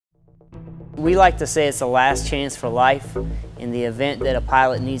We like to say it's the last chance for life. In the event that a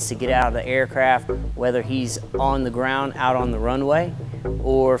pilot needs to get out of the aircraft, whether he's on the ground out on the runway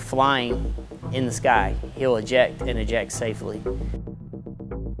or flying in the sky, he'll eject and eject safely.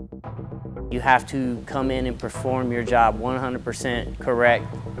 You have to come in and perform your job 100% correct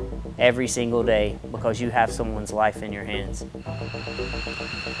every single day because you have someone's life in your hands.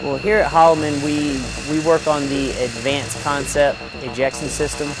 Well, here at Holloman, we work on the advanced concept ejection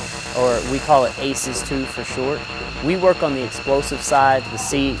system, or we call it ACES 2 for short. We work on the explosive side, the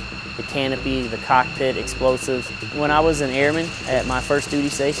seat, the canopy, the cockpit explosives. When I was an airman at my first duty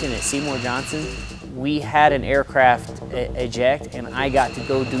station at Seymour Johnson, we had an aircraft eject and I got to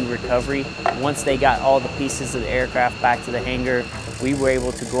go do recovery. Once they got all the pieces of the aircraft back to the hangar, we were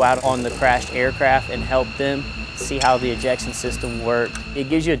able to go out on the crashed aircraft and help them see how the ejection system worked. It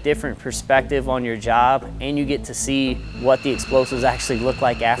gives you a different perspective on your job, and you get to see what the explosives actually look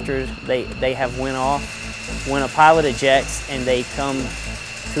like after they have went off. When a pilot ejects and they come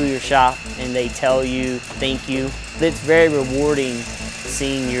to your shop and they tell you thank you, it's very rewarding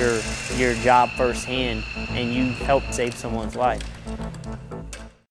seeing your job firsthand and you helped save someone's life.